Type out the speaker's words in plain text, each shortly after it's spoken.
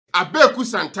Abeiku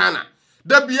Santana.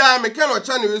 The BI mechanical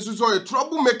channel is so a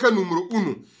troublemaker numero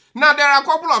uno. Now there are a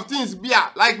couple of things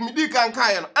like Midika and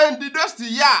Kayan and the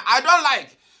dusty I don't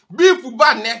like. Beef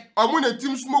bad ne or when a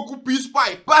team smoke peace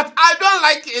pipe. But I don't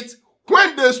like it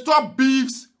when they stop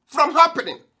beefs from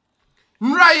happening.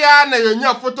 Nraya na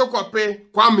yenya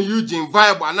photocopy Kuami Eugene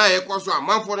vibe and I so a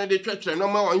man for the church no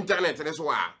more on internet and so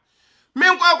on. Me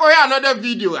go here another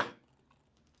video.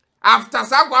 After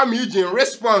Kuami Eugene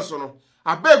response no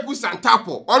Abeiku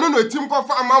Santapo ono no team ko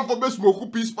fa man for be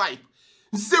smoke peace pipe.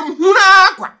 Nsem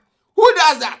huna kwa. Who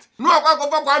does that? No go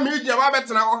for Kuami Eugene ma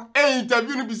betena o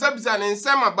interview no bisa and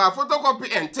nsem about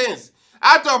photocopy and things.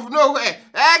 Out of nowhere,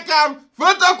 here come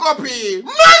photocopy.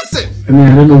 Nonsense! I mean,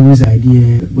 I don't know whose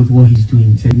idea with what he's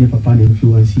doing. Said ne papa the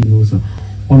influence, you know, so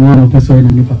on one person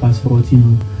and ne papa support, you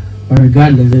know. But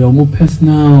regardless, they're more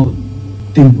personal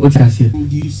thing. What I say? Do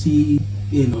you see,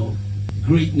 you know,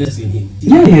 greatness in him?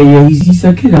 Yeah. He's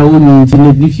a kid. I want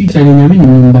in the future. I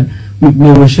mean, but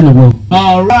we were about.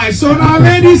 All right. So now,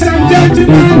 ladies and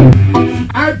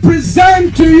gentlemen, I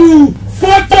present to you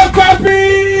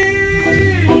Fotocopy.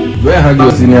 Where have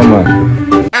you seen your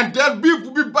man? And that beef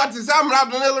will be bad. I'm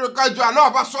not going to record you. I know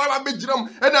about Sola Bedrum.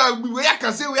 And we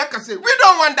can say. We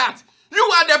don't want that. You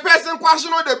are the person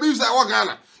questioning the beefs at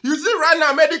Ghana. You see, right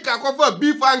now, medical cover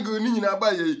beef and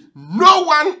no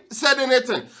one said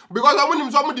anything. Because I want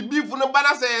him some of the beef on the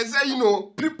banner say, you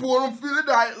know, people don't feel it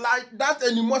like that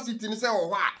animosity and say, oh,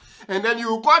 what? And then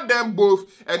you call them both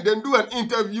and then do an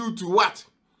interview to what?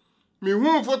 Me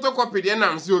who photocopy the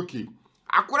and say, okay.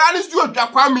 According to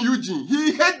Kuami Eugene,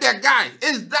 he hate the guy.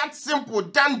 It's that simple,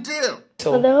 done deal.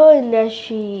 For the whole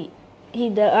industry,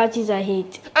 the artists I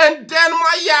hate. And then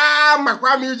my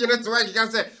Kuami Eugene, that's why you can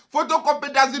say,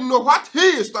 Photocopy doesn't know what he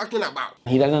is talking about.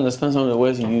 He doesn't understand some of the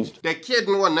words he used. The kid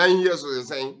no 9 years old is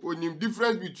saying, when the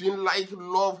difference between like,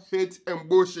 love, hate, and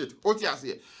bullshit. What you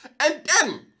say? And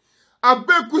then,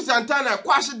 Abeiku Santana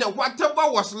questioned whatever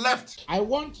was left. I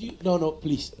want you. No,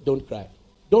 please, don't cry.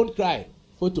 Don't cry.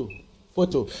 Photo.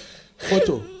 Mr.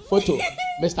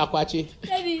 Kwachi.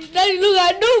 Daddy, look,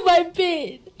 I know my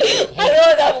pain. I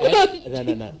know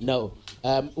that. No.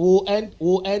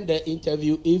 We'll end the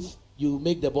interview if you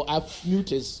make the boy mute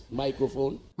his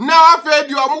microphone. Now I fed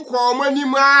you a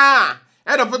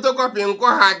and a photocopy and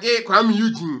go hage Kuami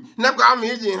Eugene. Now Kuami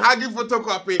Eugene hage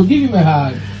photocopy. Give him a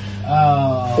hug.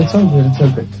 It's all good. It's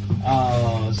all good.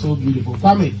 So beautiful.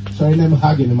 Kwame, sorry, name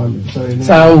hugging the mommy. Sorry, name.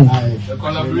 The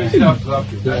collaboration of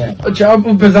yeah. I'll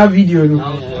put that video.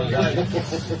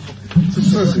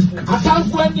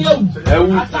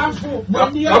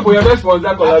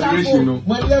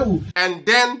 And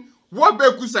then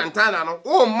Abeiku Santana no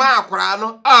oh ma kwara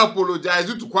no apologize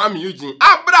to Kuami Eugene.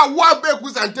 Abra Abeiku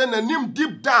Santana nim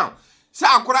deep down. Say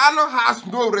akwara no has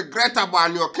no regret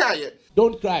about your career.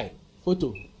 Don't cry.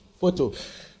 Photo.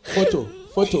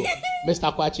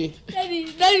 Mr. Kwachi. Daddy,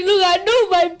 look, I know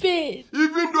my pain.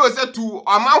 Even though I said to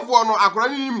a man for no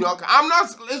acronym, I'm not,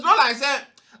 it's not like I said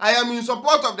I am in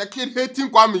support of the kid hating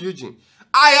Kuami Eugene.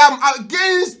 I am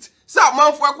against some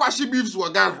man for Kwashi beefs were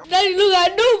Ghana. Daddy, look, I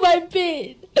know my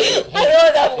pain. I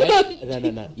know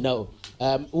that. No.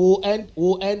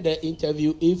 We'll end the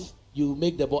interview if you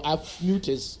make the boy mute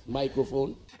his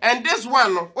microphone. And this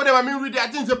one, whatever me read, I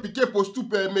think the PK post to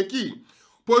make it.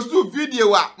 Post to video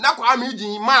na Kuami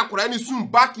Eugene ma akora ni soon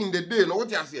back in the day no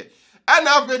what you say and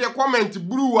now the comment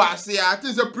blue say I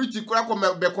think the pretty kura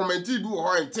comment do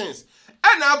all things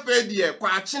and now the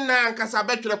kwachi na nkasa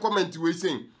betwe comment we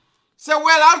saying say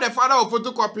well I'm the father of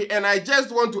photocopy and I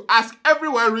just want to ask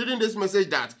everyone reading this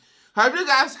message that have you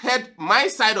guys heard my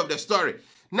side of the story.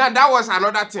 Now that was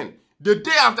another thing. The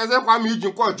day after the Kuami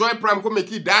Eugene called Joy Prime come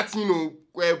make it that you know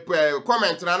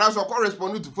comment and also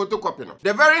correspond to photocopy no.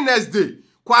 The very next day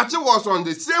Kwachi was on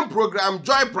the same program,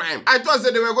 Joy Prime. I thought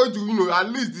that they were going to, you know, at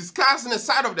least discuss the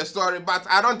side of the story, but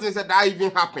I don't think that even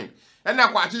happened. And then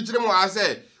Kwachi Chirimo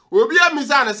said, we'll be a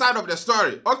miss on the side of the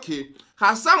story. Okay,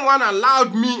 has someone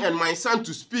allowed me and my son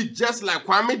to speak just like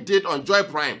Kuami did on Joy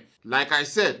Prime? Like I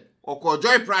said, Oko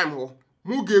Joy Prime,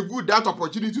 who gave good that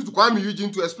opportunity to Kuami Eugene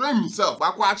to explain himself.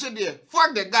 But Kwachi there,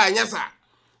 fuck the guy, yes sir.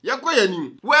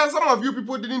 Well, some of you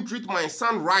people didn't treat my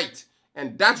son right,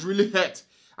 and that really hurt.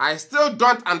 I still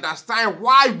don't understand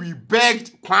why we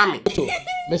begged Kuami.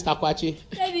 Mr. Kwachi.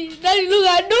 Daddy, look,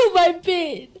 I know my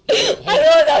pain. I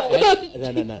know that.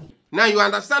 No. Now you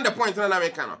understand the point,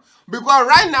 because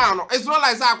right now it's not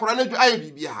like that.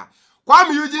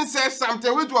 Kuami Eugene said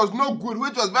something which was no good,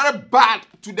 which was very bad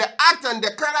to the act and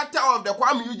the character of the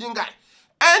Kuami Eugene guy.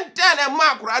 And then a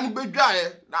macro and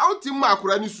bedry. Now, Tim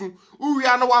macro and soon. We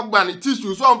are no one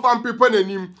tissue, some fan people in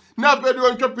him. Now, video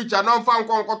on your picture, non fan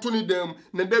concotuni them.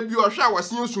 Then there be a shower,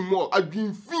 see you some more. A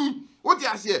green fee. What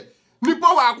you say? Nipo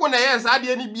wa akona yes, I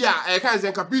did any beer, I can't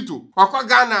say capito. Or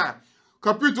Ghana.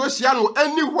 Capito Shiano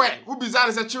anywhere. Who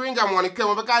bizarre say chewing gum on a came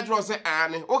over catch say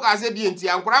Annie. O ka say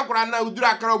DNT and Kurana would do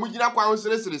a car with Jina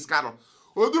Series Cano.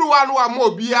 O do one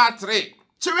more beer tray.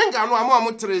 Chewing gum no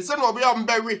more tray, son of your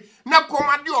berry. Now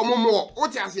command you more.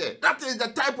 What you say? That is the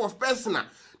type of person.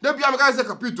 The be am say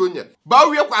Capito. But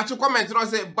we are to comment and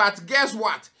say, but guess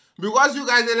what? Because you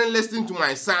guys didn't listen to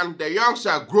my son, the young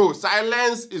shall grow.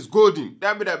 Silence is golden.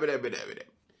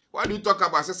 Why do you talk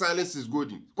about say silence is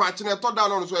golden? Question I thought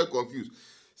down on so confused.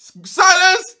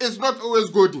 Silence is not always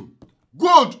golden.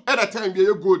 Gold at a time be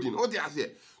golden. What do you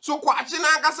say? So question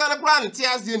I got some grand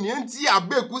tears in the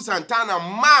Abeiku Santana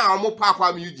ma mo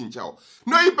papa Eugene chow.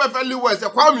 No, you perfectly well say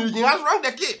Kuami Eugene has wrong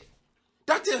the kid.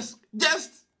 That is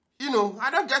just, I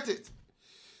don't get it.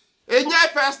 In your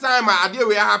first time, I did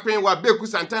we are happening with Abeiku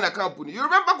Santana company. You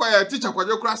remember when your teacher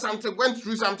went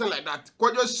through something like that?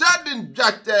 Because you shouldn't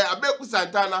judge Abeiku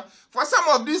Santana for some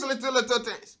of these little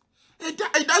things.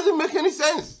 It doesn't make any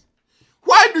sense.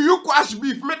 Why do you quash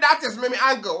beef? That is maybe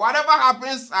anger. Whatever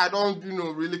happens, I don't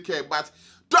really care. But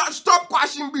don't stop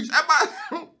quashing beef. I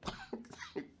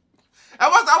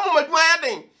was a moment my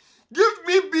heading. Give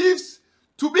me beefs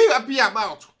to be happy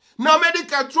about. Now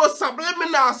medical throw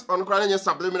subliminals on crying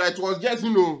subliminal. It was just,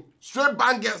 straight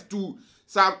bangers to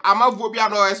some amaphobia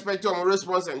no expect your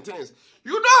response and things.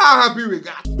 You know how happy we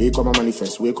got. We come a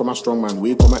manifest, we come a strong man,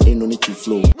 we come a ain't no need to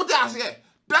flow. What I say?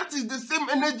 That is the same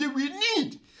energy we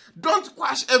need. Don't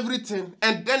quash everything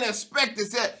and then expect to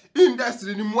say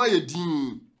industry ni more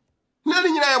din. Nani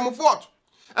nyina ya mfort.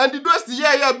 And the rest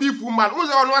yeah beef woman. Who's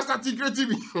on one start creative?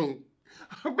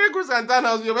 Abeiku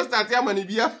Santana was your start ya mani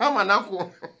bia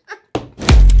manako.